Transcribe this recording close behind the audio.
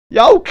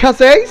Yo,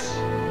 cuzzies!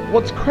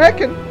 What's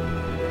cracking?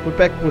 We're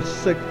back with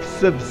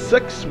Civ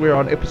 6. We're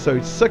on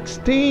episode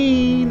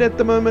 16 at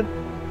the moment.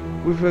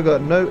 We've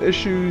got no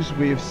issues.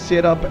 We've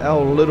set up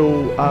our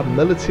little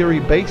military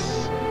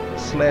base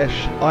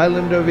slash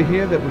island over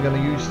here that we're going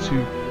to use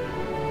to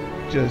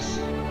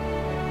just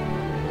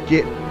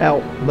get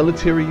out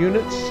military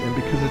units. And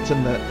because it's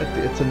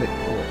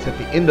at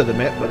the end of the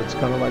map, but it's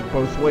kind of like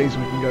both ways.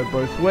 We can go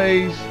both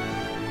ways.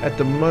 At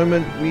the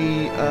moment,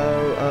 we've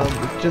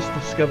just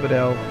discovered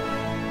our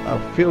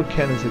field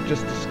cannons have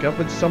just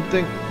discovered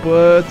something,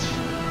 but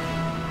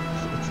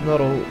it's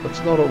not all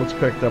it's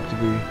cracked up to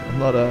be.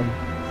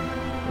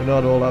 We're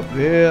not all up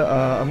there.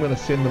 I'm gonna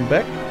send them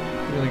back.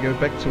 We're gonna go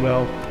back to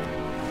our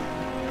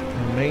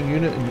main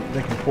unit, and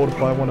they can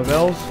fortify one of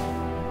ours.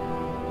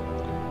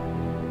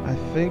 I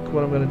think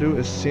what I'm gonna do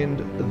is send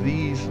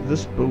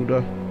this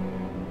builder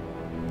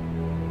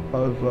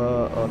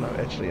over. Oh no,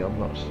 actually I'm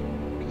not.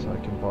 I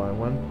can buy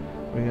one.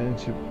 We're going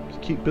to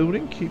keep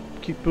building,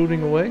 keep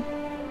building away.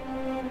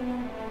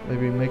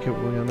 Maybe we're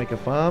gonna make a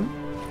farm.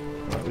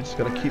 Alright, we just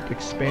gotta keep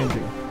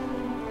expanding.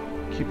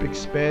 Keep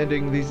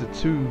expanding. These are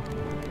two.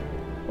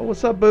 Oh,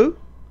 what's up, boo?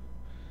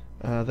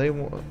 They're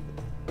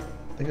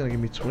gonna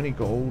give me 20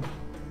 gold,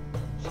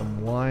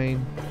 some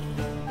wine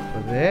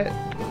for that.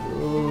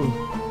 Ugh.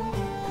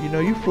 You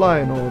know, you fly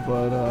and all,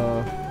 but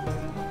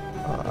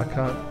I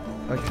can't.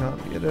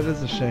 Yeah, that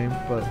is a shame,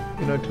 but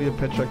you know,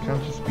 Cleopatra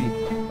can't just be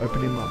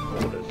opening my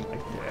borders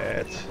like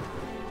that.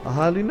 I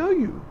hardly know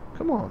you.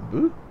 Come on,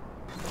 boo.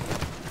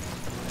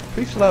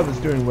 Priest Love is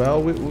doing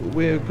well.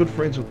 We're good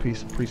friends with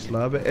Priest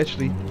Love.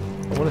 Actually,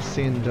 I want to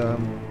send.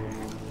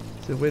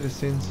 So where to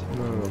send?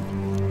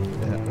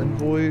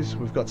 Envoys.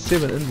 We've got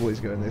 7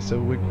 envoys going there, so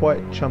we're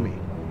quite chummy.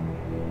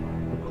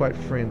 We're quite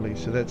friendly,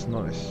 so that's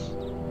nice.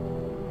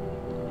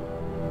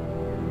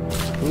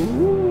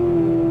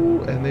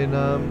 Ooh, and then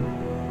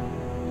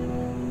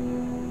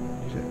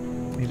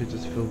need to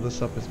just fill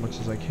this up as much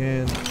as I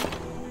can.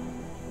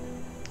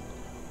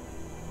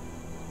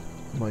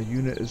 My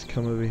unit has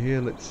come over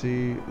here. Let's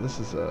see. This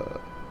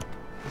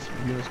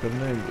unit's got a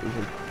name.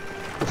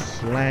 The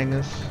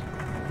Slangers.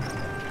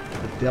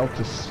 The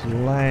Delta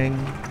Slang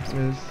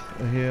is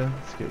here.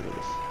 Let's get rid of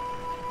this.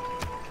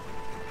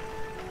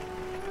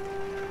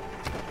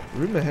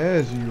 Rumor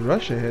has you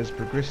Russia has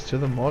progressed to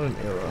the modern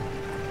era,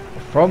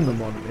 from the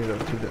modern era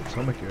to the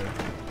atomic era.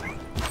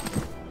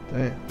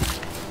 Damn.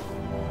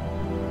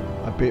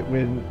 I bet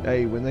when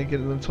they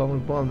get an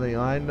atomic bomb,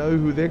 I know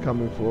who they're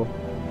coming for.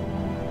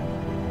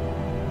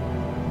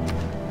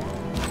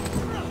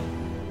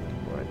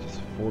 Right, just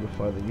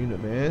fortify the unit,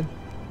 man.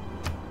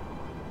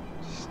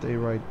 Stay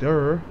right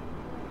there.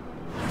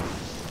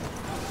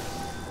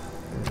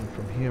 And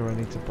from here, I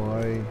need to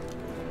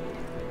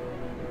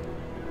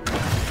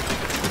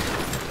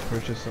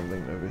purchase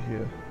something over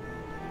here.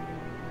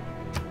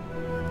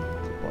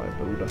 To buy a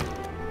builder.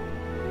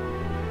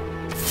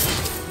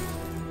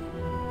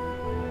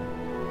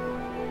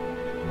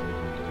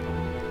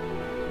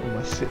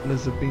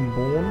 Settlers have been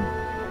born.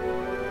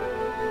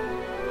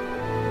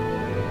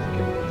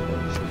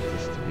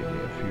 Just to give me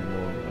a few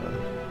more,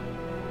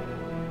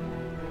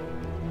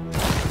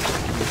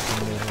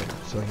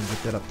 so I can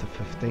get that up to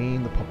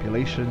 15. The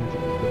population, the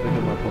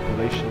bigger my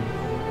population,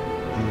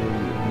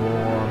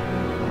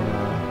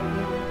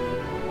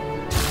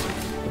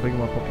 the bigger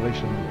my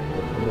population,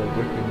 the more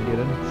work we can get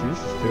in. See, this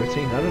is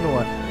 13. I don't know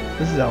why.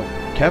 This is our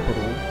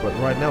capital, but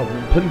right now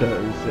Pinda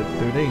is at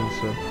 13.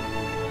 So.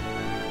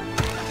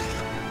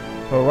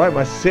 Alright,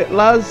 my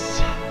settlers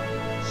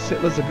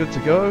are good to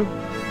go.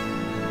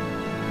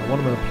 I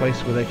want them in a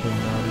place where they can,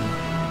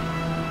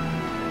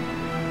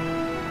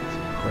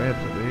 some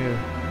crabs over here.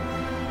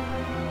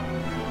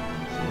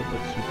 It's a little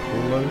bit too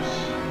close.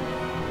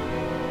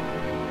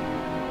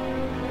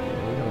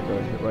 We're gonna go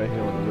right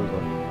here on the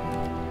river.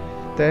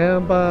 Down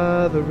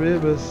by the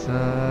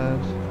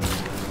riverside.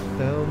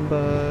 Down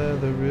by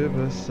the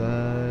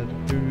riverside.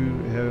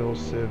 Who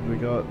else have we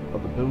got? Oh,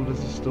 the builders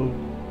are still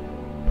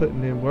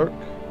putting in work.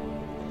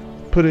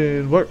 Put it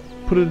in work.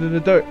 Put it in the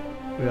dirt.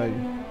 Where are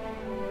you?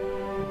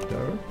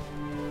 Dirt.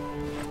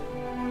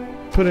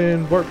 Put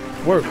in work.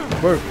 Work.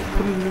 Put it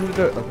in the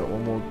dirt. I've got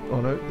one more.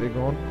 Oh no, they're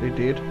gone. They're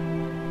dead.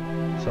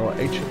 So our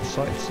ancient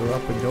sites are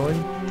up and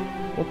going.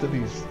 What do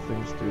these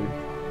things do?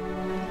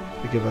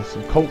 They give us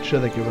some culture.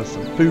 They give us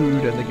some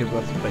food, and they give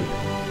us faith.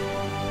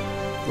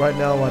 Right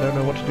now, I don't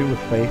know what to do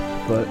with faith,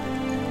 but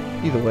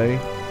either way.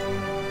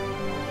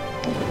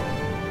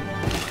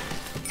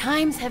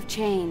 Times have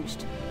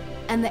changed.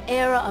 And the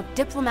era of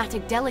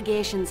diplomatic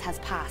delegations has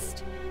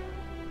passed.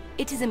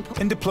 It is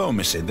important. In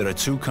diplomacy, there are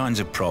 2 kinds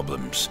of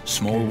problems: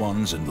 small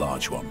ones and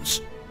large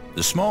ones.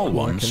 The small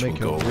ones will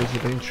go. I can make a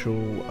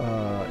residential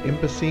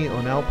embassy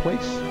on our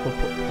place for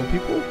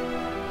people.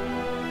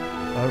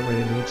 I don't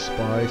really need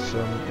spies, so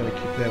I'm gonna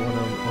keep that one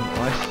on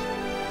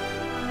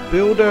ice.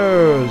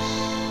 Builders,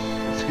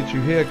 let's get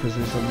you here because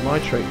there's a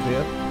nitrate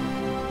there.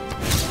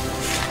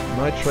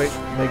 Nitrate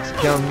makes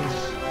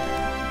guns.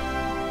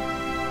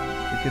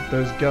 Get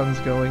those guns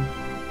going.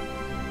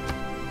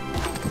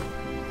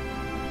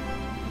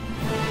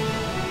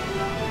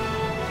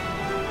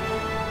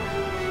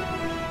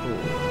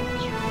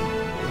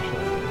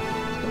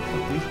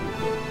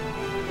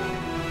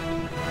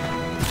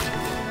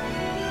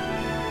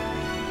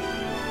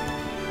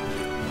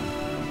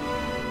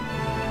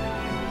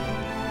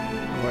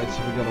 Alright,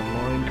 so we got a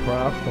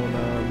Minecraft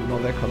on,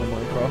 not that kind of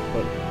Minecraft,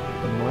 but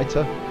a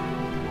Niter.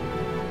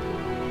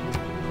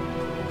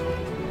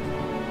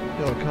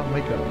 Yo, I can't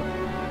make a...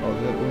 Oh, is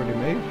that already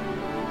made?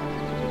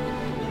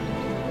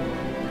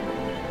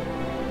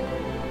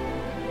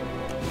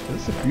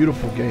 This is a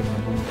beautiful game.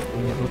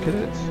 When you look at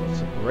it,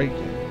 it's a great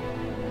game.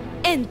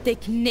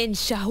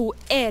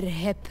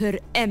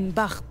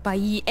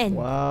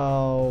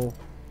 Wow.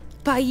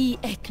 That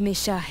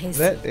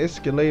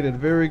escalated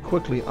very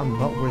quickly. I'm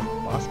not worth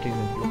basking in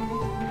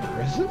your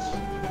presence?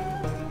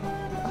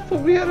 I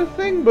thought we had a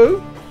thing,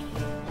 boo.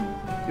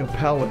 Your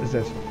power is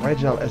as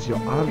fragile as your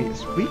army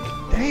is weak.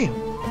 Damn.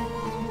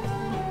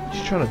 What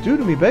you trying to do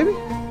to me, baby?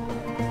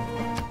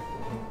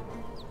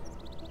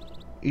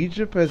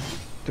 Egypt has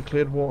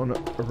declared war on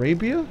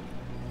Arabia?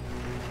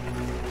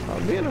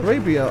 Me and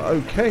Arabia are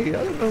okay.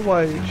 I don't know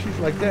why she's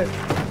like that.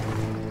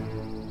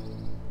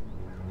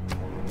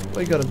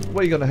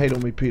 Why you gonna hate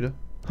on me, Peter?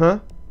 Huh?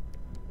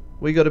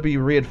 Why you gotta be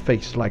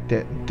red-faced like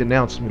that and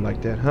denounce me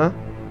like that, huh?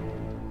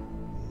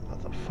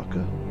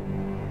 Motherfucker.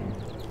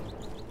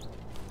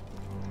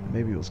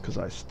 Maybe it was because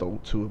I stole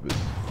 2 of his.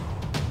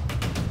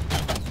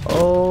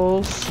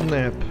 Oh,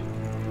 snap.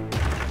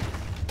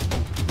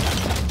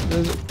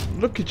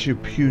 Look at you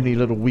puny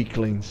little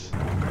weaklings.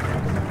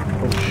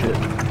 Oh, shit.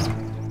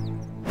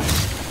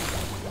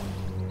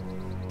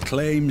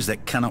 Claims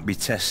that cannot be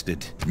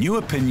tested. New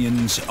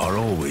opinions are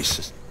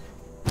always...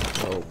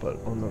 Oh, but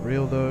on the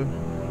real though,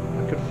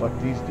 I could fuck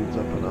these dudes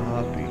up in a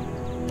heartbeat.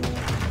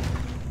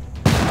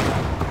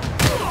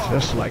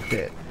 Just like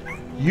that.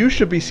 You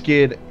should be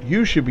scared,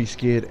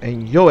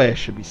 and your ass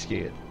should be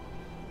scared.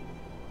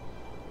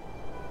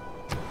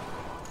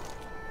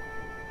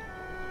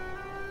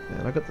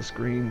 Man, I got the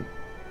screen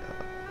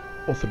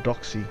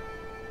orthodoxy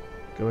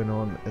going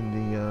on in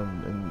the yeah,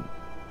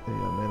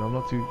 man, I'm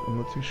not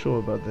too sure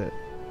about that.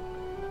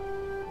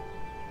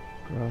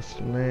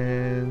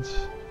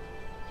 Grasslands.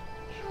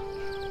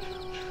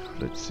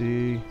 Let's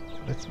see.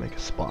 Let's make a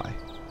spy.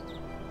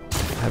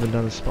 I haven't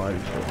done a spy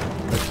before.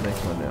 Let's make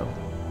one now.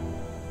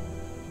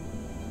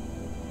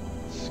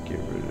 Let's get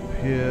rid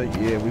of here.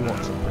 Yeah, we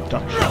want some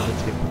production.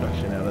 Let's get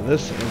production out of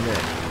this and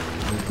that.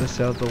 Move this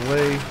out the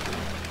way.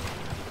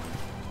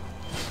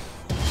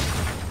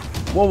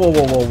 Whoa, whoa,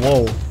 whoa, whoa,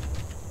 whoa.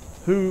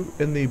 Who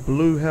in the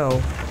blue hell?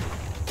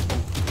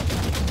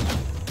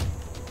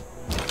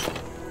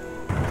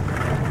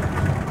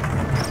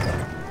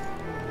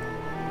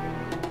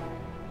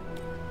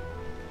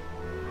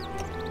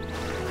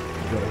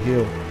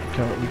 Heal.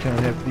 We can't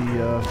have the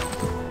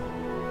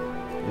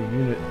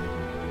unit.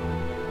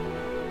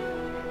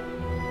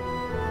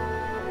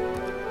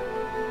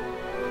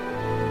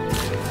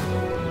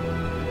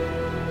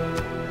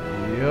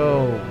 Yo,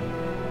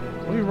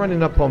 why are you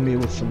running up on me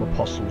with some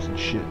apostles and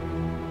shit?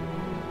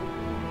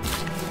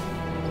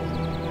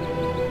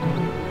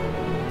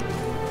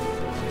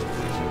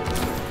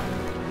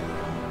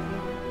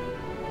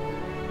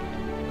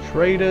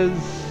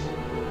 Traders.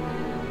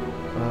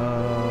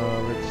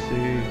 Let's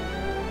see.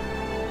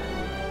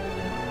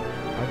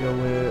 I go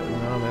with,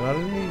 nah man, I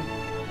don't need,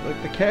 like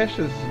the cash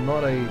is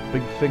not a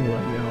big thing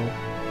right now.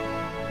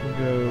 We'll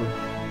go,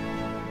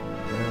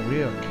 man,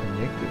 we are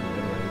connected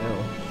right now.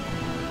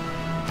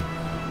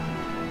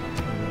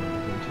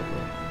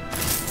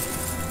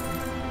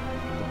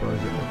 The bros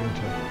at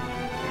Magenta.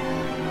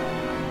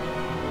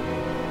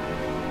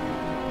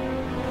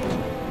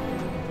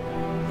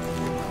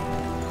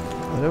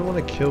 I don't want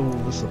to kill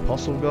this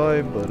apostle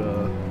guy, but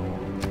I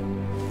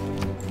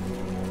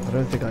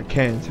don't think I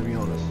can, to be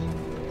honest.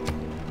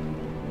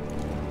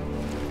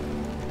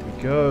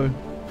 Go.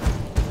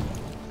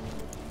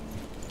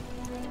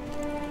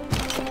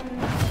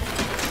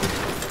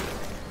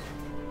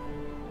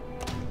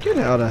 Get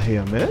out of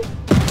here, man.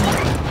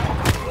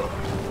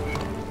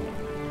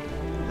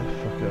 That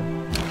fucker.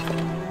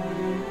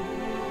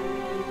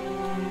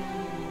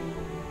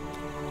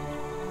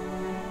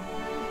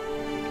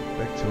 Get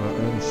back to our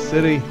own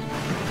city.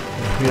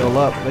 Heal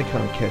up. They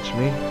can't catch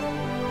me.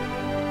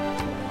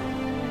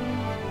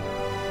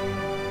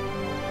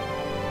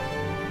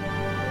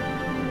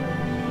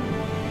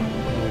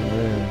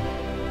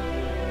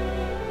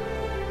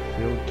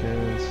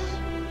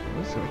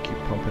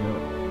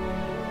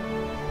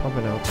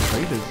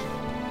 Traders.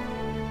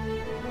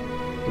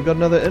 We got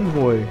another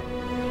envoy.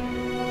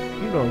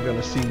 You know I'm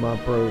gonna see my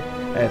bro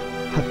at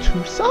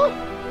Hattusa.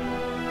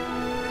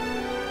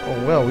 Oh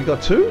well, we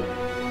got 2?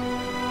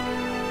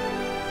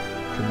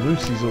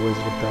 Kamusi's always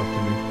looked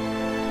after me.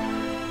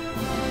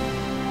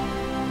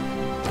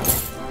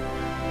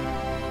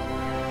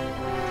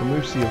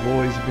 Kamusi have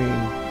always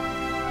been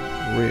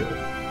real.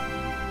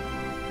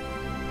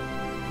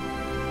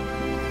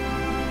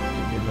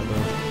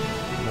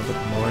 Another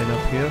mine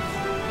up here.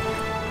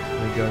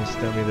 Go and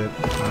tell me that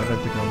I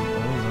don't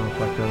know if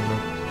I've got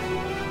enough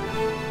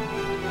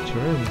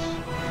turns.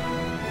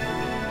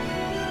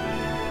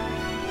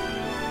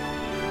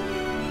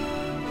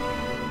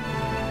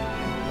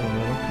 Oh no,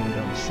 I'm coming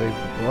down to save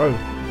the bro.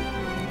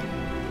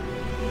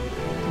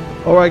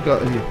 Alright, got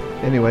here.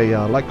 Anyway,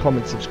 like,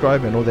 comment,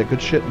 subscribe, and all that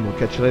good shit, and we'll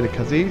catch you later,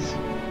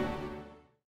 cuzzies.